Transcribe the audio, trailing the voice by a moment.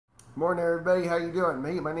Morning, everybody. How you doing?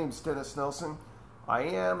 My name's Dennis Nelson. I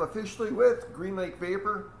am officially with Green Lake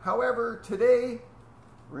Vapor. However, today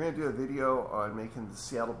we're going to do a video on making the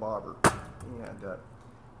Seattle bobber, and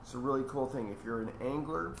it's a really cool thing. If you're an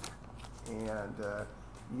angler and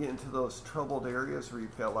you get into those troubled areas where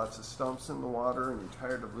you've got lots of stumps in the water and you're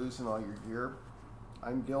tired of losing all your gear,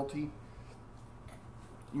 I'm guilty.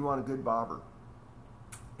 You want a good bobber,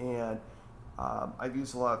 and I've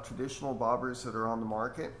used a lot of traditional bobbers that are on the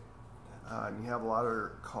market. You have a lot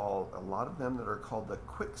of them that are called the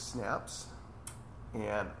quick snaps,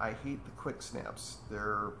 and I hate the quick snaps.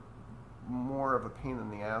 They're more of a pain in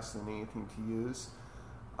the ass than anything to use.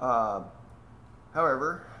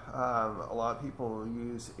 However, a lot of people will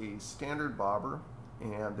use a standard bobber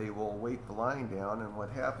and they will weight the line down, and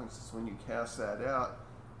what happens is when you cast that out,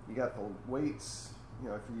 you got the weights. You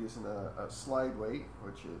know, if you're using a slide weight,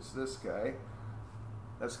 which is this guy,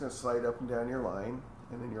 that's going to slide up and down your line,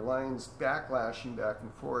 and then your line's backlashing back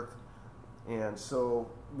and forth. And so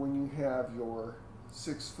when you have your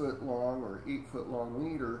 6 foot long or 8 foot long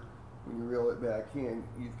leader, when you reel it back in,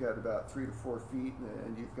 you've got about 3 to 4 feet,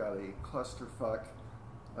 and you've got a clusterfuck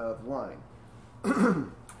of line.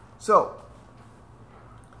 So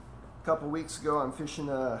a couple weeks ago, I'm fishing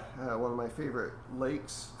one of my favorite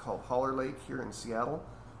lakes called Holler Lake here in Seattle,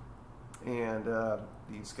 and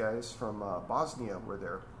these guys from Bosnia were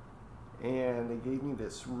there, and they gave me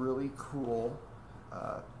this really cool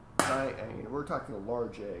I mean, we're talking a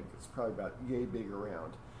large egg. It's probably about yay big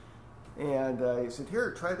around, and he said,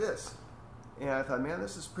 "Here, try this." And I thought, man,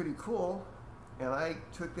 this is pretty cool. And I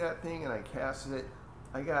took that thing and I casted it.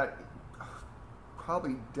 I got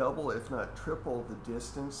probably double, if not triple, the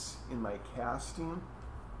distance in my casting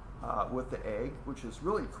with the egg, which is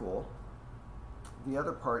really cool. The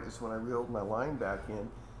other part is when I reeled my line back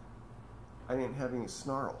in, I didn't have any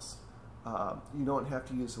snarls. You don't have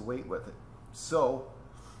to use a weight with it. So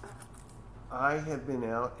I have been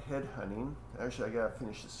out head hunting. Actually, I gotta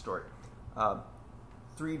finish this story.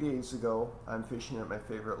 3 days ago, I'm fishing at my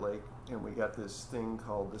favorite lake, and we got this thing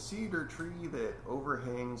called the cedar tree that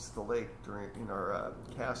overhangs the lake in our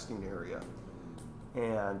casting area.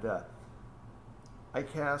 And I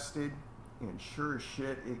casted, and sure as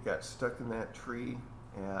shit, it got stuck in that tree.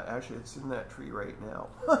 Actually, it's in that tree right now.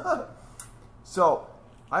 So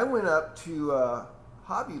I went up to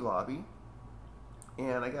Hobby Lobby,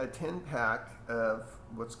 and I got a 10-pack of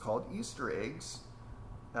what's called Easter eggs.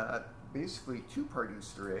 Basically 2-part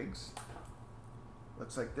Easter eggs.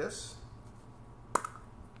 Looks like this.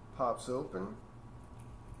 Pops open.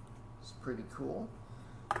 It's pretty cool.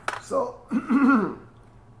 So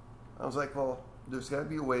I was like, well, there's got to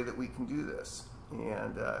be a way that we can do this,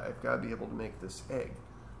 and I've got to be able to make this egg.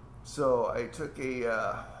 So I took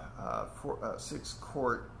a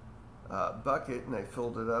 6-quart bucket, and I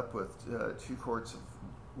filled it up with 2 quarts of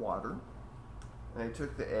water, and I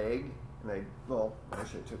took the egg, and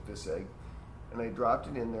actually I took this egg, and I dropped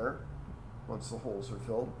it in there once the holes are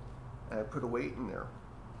filled, and I put a weight in there,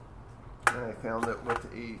 and I found that with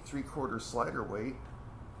a 3/4 slider weight,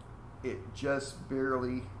 it just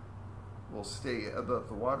barely will stay above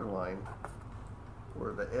the water line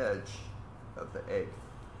or the edge of the egg.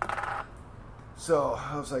 So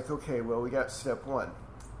I was like, okay, well, we got step 1.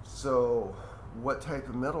 So what type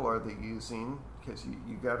of metal are they using? Because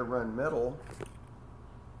you got to run metal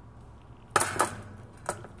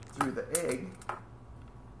through the egg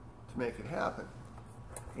to make it happen.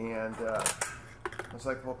 And I was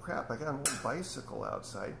like, well, crap, I got an old bicycle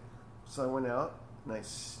outside. So I went out and I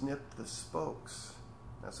snipped the spokes.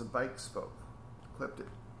 That's a bike spoke. Clipped it.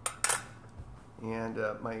 And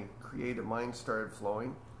my creative mind started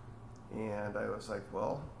flowing. And I was like,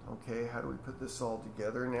 well, okay, how do we put this all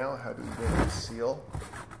together now? How do we make a seal?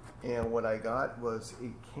 And what I got was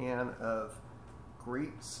a can of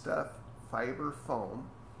Great Stuff fiber foam.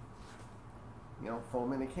 You know,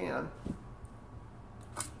 foam in a can.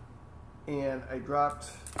 And I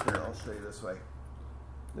dropped, here, I'll show you this way.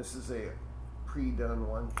 This is a pre-done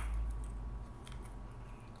one.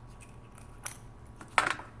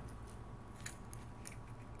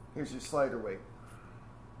 Here's your slider weight.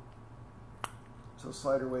 So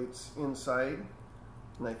slider weight's inside,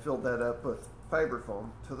 and I filled that up with fiber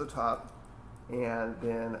foam to the top, and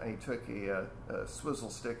then I took a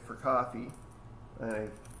swizzle stick for coffee, and I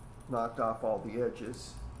knocked off all the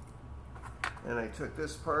edges, and I took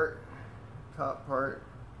this part, top part,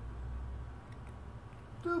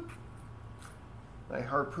 doop, I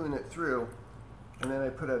harpoon it through, and then I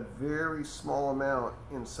put a very small amount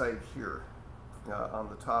inside here on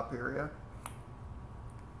the top area.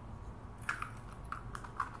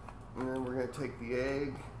 And then we're going to take the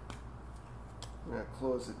egg, I'm going to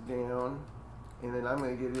close it down, and then I'm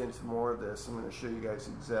going to get into more of this. I'm going to show you guys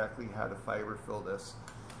exactly how to fiber fill this.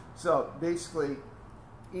 So basically,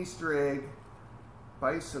 Easter egg,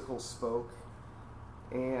 bicycle spoke,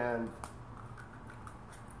 and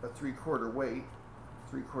a 3/4 weight,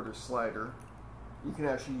 3/4 slider. You can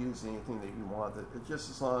actually use anything that you want, just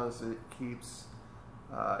as long as it keeps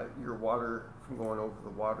your water from going over the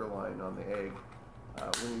water line on the egg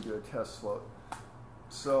when you do a test float.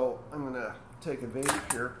 So I'm going to take a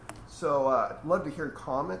vape here. So I'd love to hear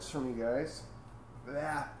comments from you guys.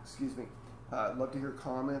 Excuse me. I'd love to hear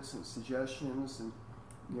comments and suggestions, and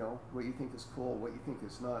what you think is cool, what you think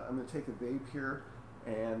is not. I'm going to take a vape here,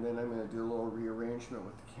 and then I'm going to do a little rearrangement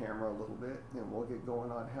with the camera a little bit, and we'll get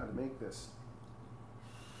going on how to make this.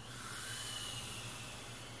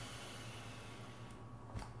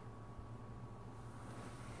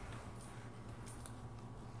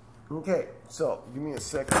 Okay, so give me a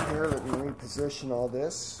second here. Let me reposition all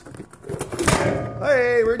this.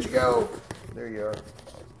 Hey, where'd you go? There you are.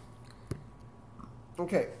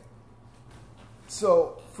 Okay,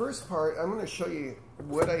 so first part, I'm going to show you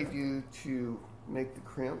what I do to make the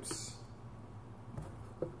crimps.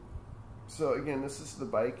 So again, this is the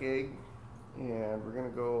bike egg, and we're going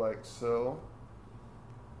to go like so.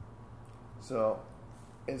 So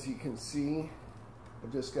as you can see,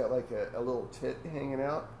 I've just got like a little tit hanging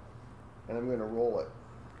out, and I'm going to roll it.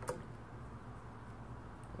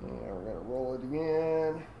 And we're going to roll it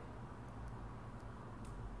again.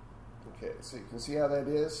 Okay, so you can see how that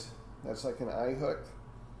is. That's like an eye hook.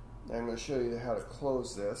 Now I'm going to show you how to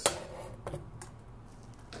close this.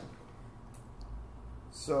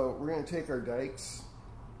 So we're going to take our dikes,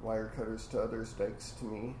 wire cutters to others, dikes to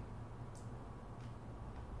me,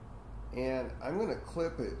 and I'm going to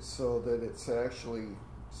clip it so that it's actually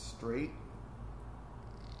straight.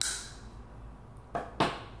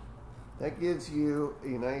 That gives you a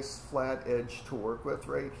nice flat edge to work with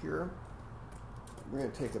right here. We're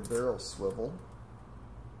going to take a barrel swivel.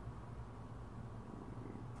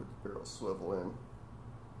 Put the barrel swivel in,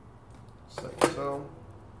 just like so.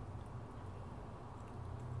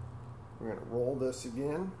 We're going to roll this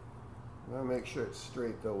again. You want to make sure it's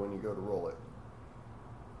straight though when you go to roll it.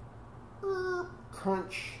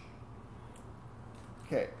 Crunch.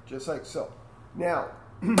 Okay, just like so. Now,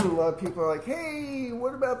 a lot of people are like, hey,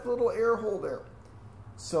 what about the little air hole there?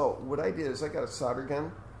 So what I did is I got a solder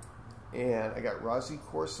gun, and I got Rosie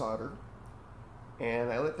core solder,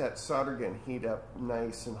 and I let that solder gun heat up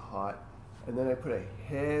nice and hot, and then I put a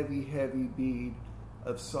heavy, heavy bead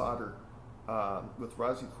of solder with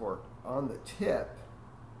Rosie core on the tip,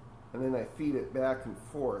 and then I feed it back and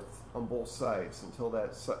forth on both sides until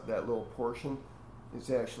that little portion is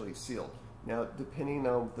actually sealed. Now, depending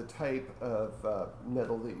on the type of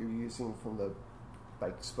metal that you're using from the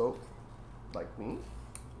bike spoke, like me,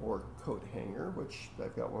 or coat hanger, which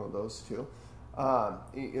I've got one of those too,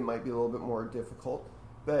 it might be a little bit more difficult,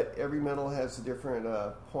 but every metal has a different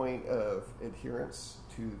point of adherence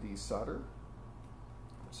to the solder.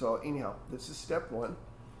 So anyhow, this is step one.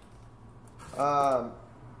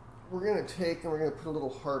 We're going to take and we're going to put a little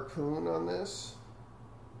harpoon on this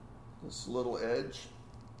little edge.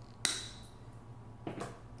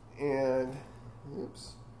 And,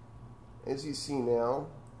 oops, as you see now,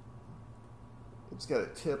 it's got a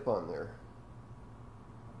tip on there.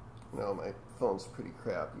 Now my phone's pretty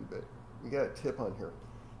crappy, but you got a tip on here.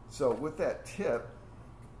 So with that tip,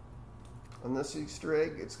 on this Easter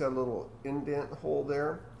egg, it's got a little indent hole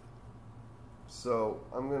there. So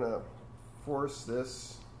I'm going to force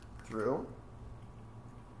this through,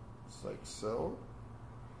 just like so.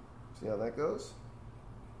 See how that goes?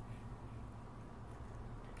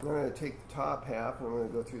 I'm going to take the top half and I'm going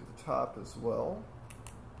to go through the top as well.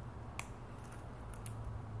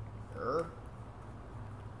 There.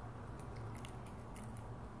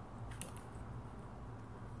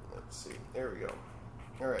 Let's see, there we go.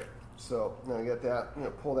 Alright, so now you got that. I'm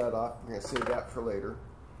going to pull that off. We're going to save that for later.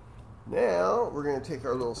 Now we're going to take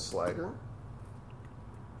our little slider.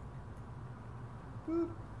 Boop.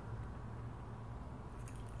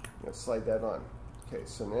 Let's slide that on. Okay,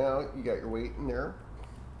 so now you got your weight in there.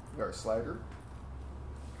 You got our slider.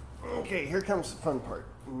 Okay, here comes the fun part.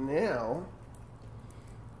 Now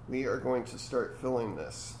we are going to start filling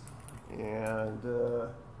this. And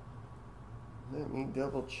let me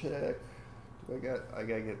double check. I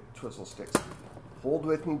gotta get twizzle sticks. Hold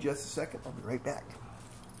with me just a second. I'll be right back.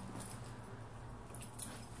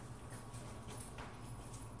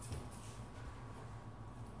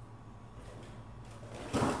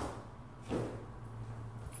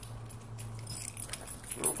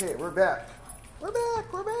 Okay, we're back. We're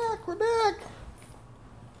back.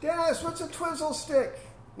 Dennis, what's a twizzle stick?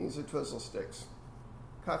 These are twizzle sticks.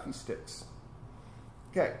 Coffee sticks.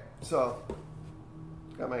 Okay, so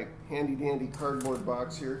got my handy dandy cardboard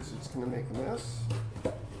box here because it's going to make a mess.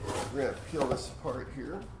 We're going to peel this apart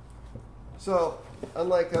here. So,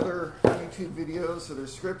 unlike other YouTube videos that are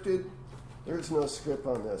scripted, there's no script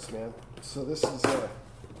on this, man. So this is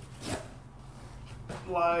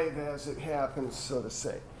live as it happens, so to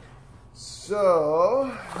say.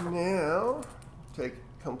 So, now, take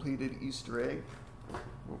completed Easter egg. Let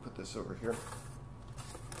me put this over here.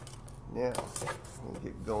 Now, we'll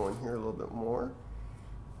get going here a little bit more.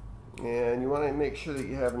 And you want to make sure that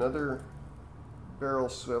you have another barrel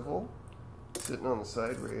swivel sitting on the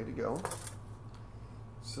side, ready to go.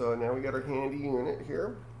 So now we got our handy unit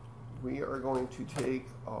here. We are going to take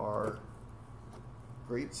our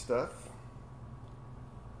great stuff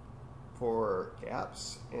for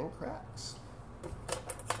gaps and cracks.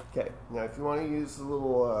 Okay, now if you want to use the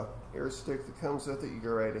little air stick that comes with it, you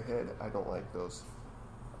go right ahead. I don't like those.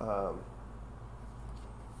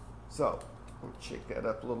 So, let me shake that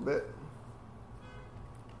up a little bit.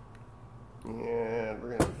 And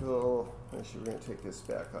we're going to fill, actually we're going to take this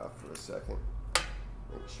back off for a second.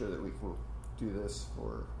 Make sure that we can do this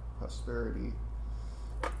for prosperity.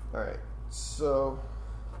 Alright, so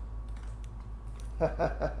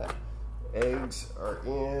eggs are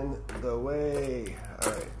in the way.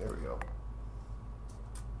 Alright, there we go.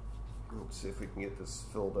 Let's see if we can get this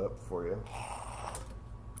filled up for you.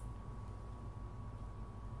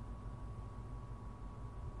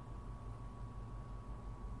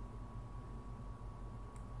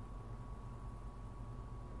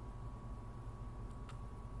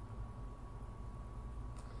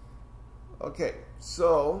 Okay,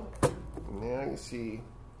 so now you see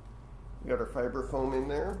we got our fiber foam in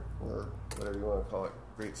there, or whatever you want to call it.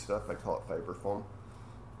 Great stuff, I call it fiber foam.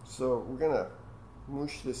 So we're going to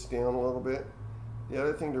mush this down a little bit. The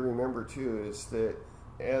other thing to remember too is that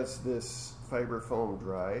as this fiber foam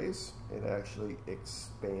dries, it actually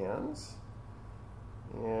expands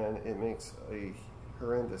and it makes a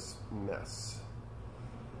horrendous mess.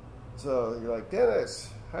 So you're like, Dennis,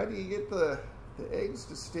 how do you get the eggs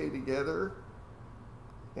to stay together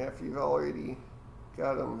after you've already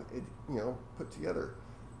got them, put together?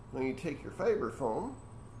 When you take your fiber foam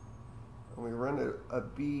and we run a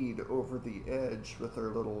bead over the edge with our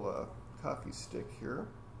little coffee stick here,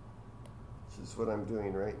 which is what I'm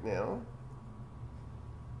doing right now.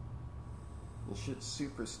 This shit's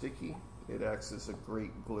super sticky. It acts as a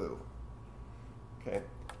great glue. Okay,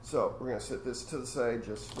 so we're going to set this to the side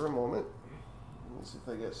just for a moment. Let me see if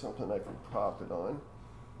I get something I can prop it on.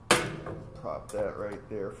 Prop that right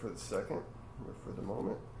there for the second, or for the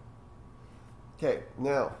moment. Okay,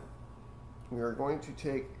 now we are going to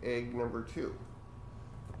take egg number 2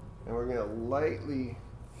 and we're going to lightly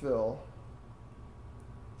fill.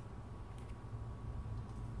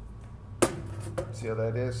 See how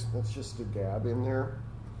that is? That's just a dab in there.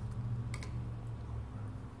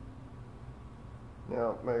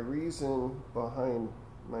 Now, my reason behind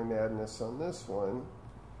my madness on this one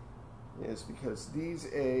is because these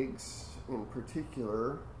eggs in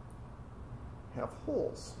particular have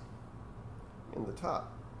holes in the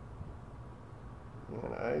top,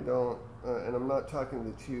 and I don't and I'm not talking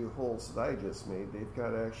the 2 holes that I just made. They've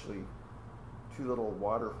got actually 2 little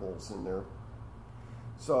water holes in there.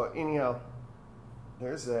 So anyhow,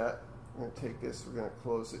 there's that. We're going to take this, we're going to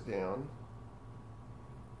close it down.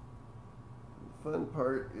 The fun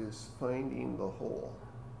part is finding the hole.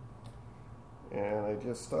 And I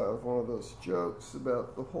just thought of one of those jokes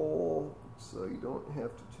about the hole, so you don't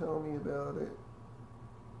have to tell me about it.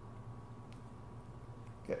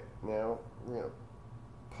 Okay, now we're going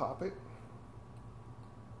to pop it.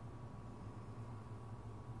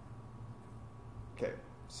 Okay,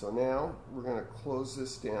 so now we're going to close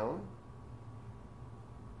this down.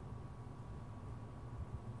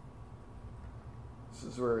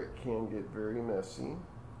 This is where it can get very messy.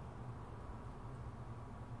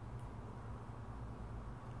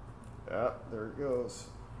 Ah, there it goes.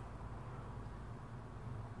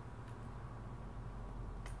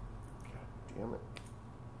 God damn it.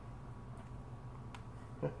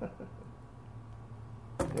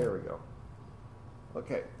 There we go.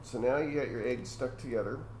 Okay, so now you got your eggs stuck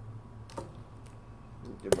together.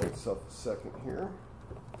 Give myself a second here.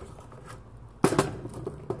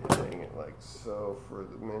 Hang it like so for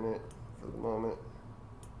the moment.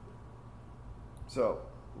 So,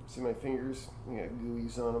 see my fingers? I got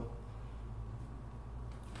gooeyes on them.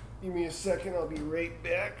 Give me a second, I'll be right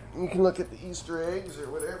back. You can look at the Easter eggs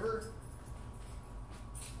or whatever.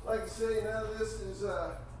 Like I say, now this is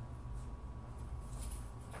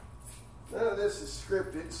None of this is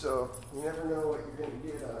scripted, so you never know what you're going to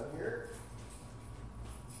get on here.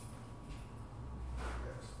 Got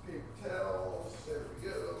some paper towels. There we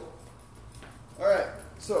go. All right,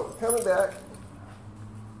 so coming back.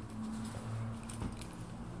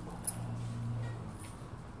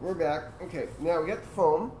 We're back. Okay, now we got the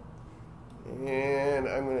foam. And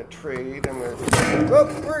I'm going to trade. I'm going to. Oh,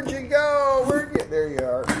 where'd you go? Where'd you? There you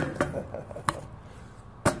are.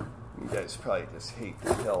 You guys probably just hate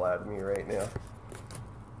the hell out of me right now.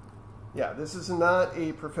 Yeah, this is not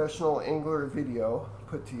a professional angler video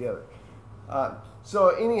put together. So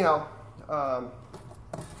anyhow, I'm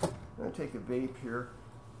going to take a vape here.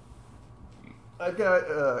 I've got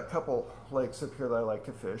a couple lakes up here that I like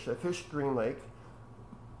to fish. I fish Green Lake,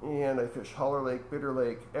 and I fish Holler Lake, Bitter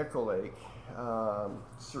Lake, Echo Lake,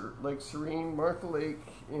 Lake Serene, Martha Lake,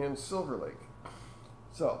 and Silver Lake.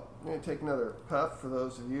 So I'm going to take another puff for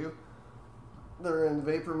those of you that are in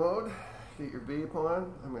vapor mode. Get your vape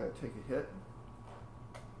on. I'm going to take a hit.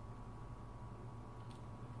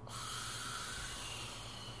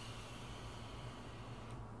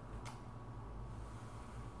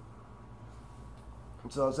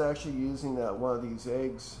 So I was actually using one of these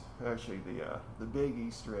eggs, actually the big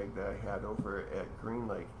Easter egg that I had over at Green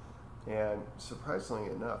Lake, and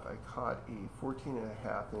surprisingly enough, I caught a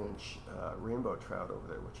 14.5-inch rainbow trout over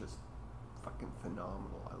there, which is fucking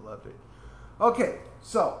phenomenal. I loved it. Okay,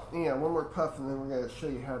 so yeah, one more puff, and then we're going to show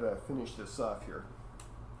you how to finish this off here.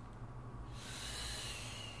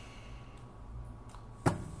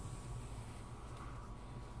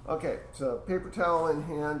 Okay, so paper towel in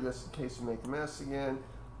hand just in case we make a mess again.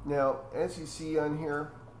 Now, as you see on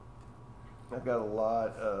here, I've got a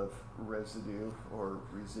lot of residue or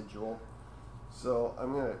residual. So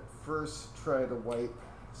I'm going to first try to wipe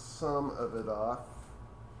some of it off.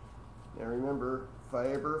 Now remember,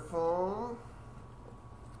 fiber foam,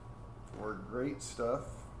 or great stuff,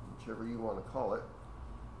 whichever you want to call it,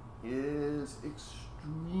 is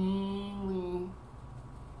extremely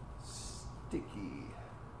sticky.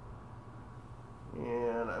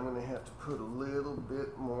 And I'm going to have to put a little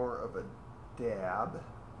bit more of a dab.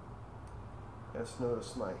 Just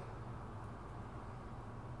notice one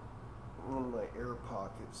of my air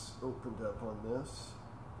pockets opened up on this.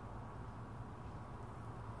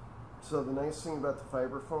 So the nice thing about the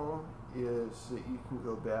fiber foam is that you can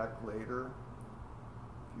go back later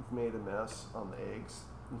if you've made a mess on the eggs.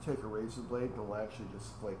 You take a razor blade and it'll actually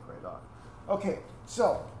just flake right off. Okay,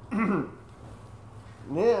 so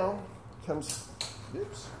now comes,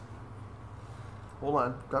 oops, hold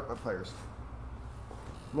on, drop my pliers.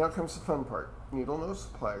 Now comes the fun part. Needle nose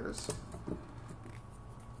pliers,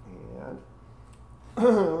 and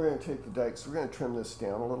we're going to take the dikes. We're going to trim this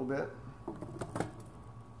down a little bit.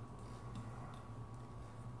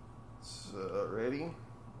 So ready,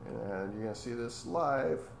 and you're going to see this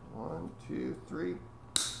live. 1, 2, 3,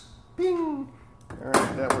 bing! All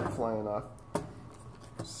right, that went flying off.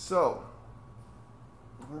 So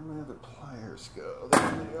where my other pliers go?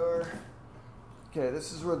 There they are. Okay,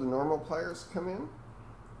 this is where the normal pliers come in.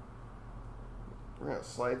 We're going to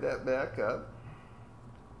slide that back up.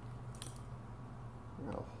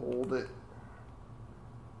 We're going to hold it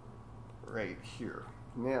right here.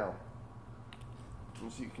 Now,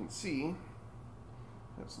 as you can see,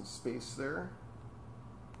 have some space there.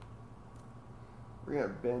 We're going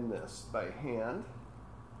to bend this by hand.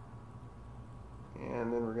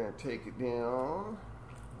 And then we're going to take it down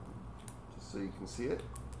just so you can see it.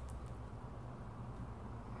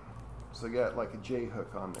 So you got like a J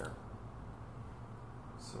hook on there.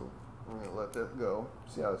 So we're going to let that go.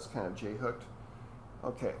 See how it's kind of J hooked?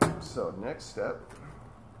 Okay, so next step.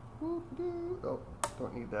 Oh,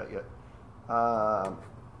 don't need that yet.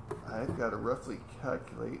 I've got to roughly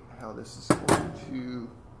calculate how this is going to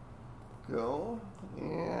go.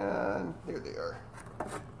 And there they are.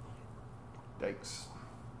 Dikes.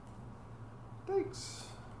 Dikes.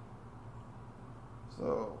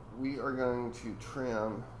 So we are going to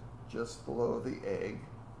trim just below the egg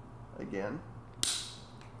again.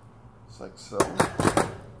 Just like so.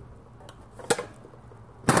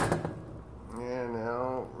 And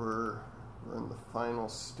now we're in the final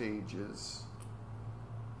stages.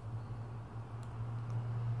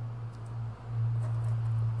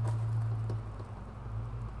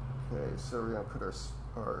 Okay, so we're going to put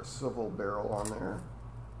our swivel barrel on there.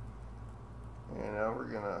 And now we're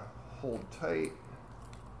going to hold tight.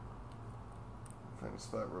 Find a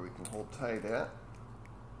spot where we can hold tight at.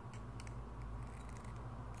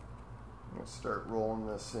 Let's start rolling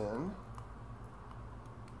this in.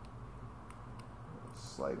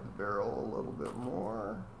 Slide the barrel a little bit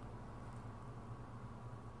more.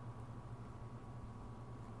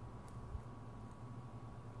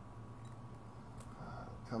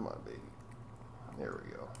 Come on, baby. There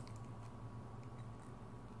we go.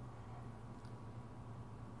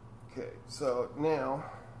 Okay, so now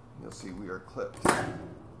you'll see we are clipped.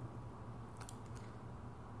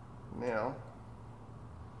 Now,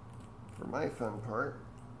 for my fun part,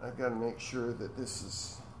 I've got to make sure that this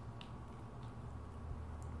is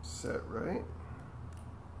set right.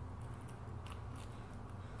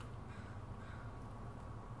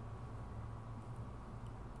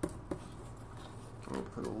 Let me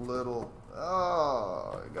put a little,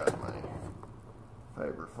 oh, I got my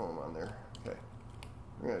fiber foam on there. Okay,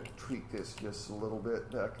 we're going to tweak this just a little bit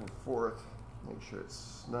back and forth, make sure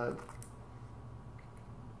it's snug.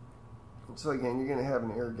 So again, you're going to have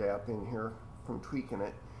an air gap in here from tweaking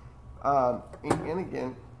it. And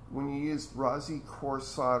again, when you use Rosie core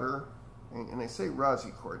solder, and I say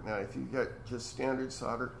Rosie core, now if you get just standard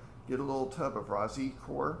solder, get a little tub of Rosie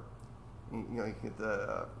core. You know, you get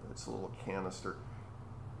the, it's a little canister.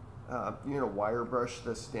 You know, wire brush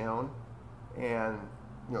this down, and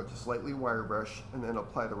you know, just lightly wire brush, and then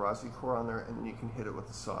apply the Rosie core on there, and then you can hit it with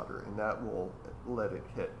the solder, and that will let it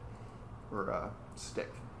hit or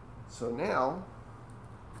stick. So now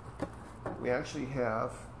we actually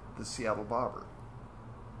have the Seattle bobber.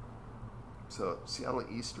 So Seattle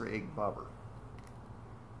Easter egg bobber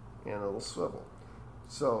and a little swivel.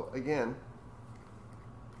 So again,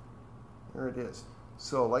 there it is.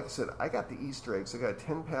 So like I said, I got the Easter eggs. I got a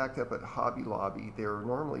 10-pack up at Hobby Lobby. They were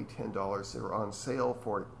normally $10. They were on sale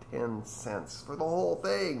for 10 cents for the whole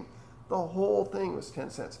thing. The whole thing was 10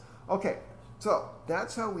 cents. Okay, so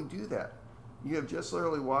that's how we do that. You have just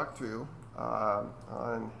literally walked through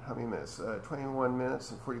on how many minutes? 21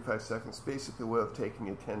 minutes and 45 seconds. Basically would have taken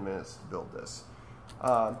you 10 minutes to build this.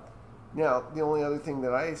 Now, the only other thing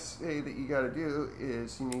that I say that you got to do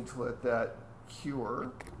is you need to let that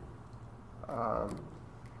cure.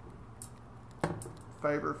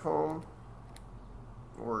 Fiber foam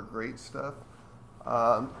or great stuff.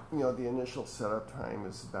 You know, the initial setup time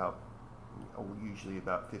is about usually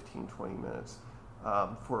about 15-20 minutes.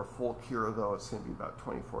 For a full cure, though, it's going to be about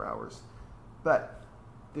 24 hours. But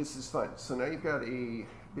this is fun. So now you've got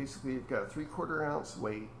basically you've got a 3/4 ounce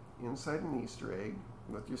weight inside an Easter egg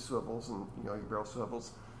with your swivels and your barrel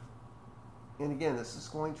swivels. And again, this is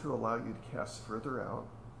going to allow you to cast further out,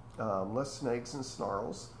 less snags and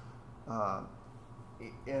snarls, and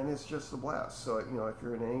it's just a blast. So if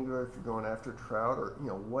you're an angler, if you're going after trout, or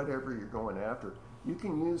whatever you're going after, you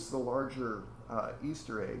can use the larger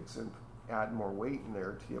Easter eggs and add more weight in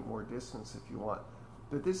there to get more distance if you want.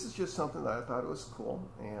 But this is just something that I thought it was cool,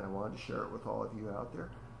 and I wanted to share it with all of you out there.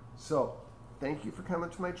 So thank you for coming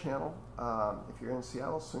to my channel. If you're in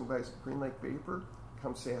Seattle, swing by Green Lake Vapor,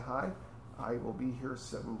 come say hi. I will be here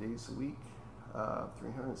 7 days a week,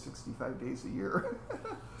 365 days a year.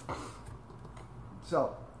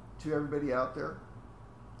 So to everybody out there,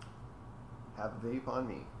 have a vape on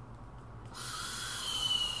me.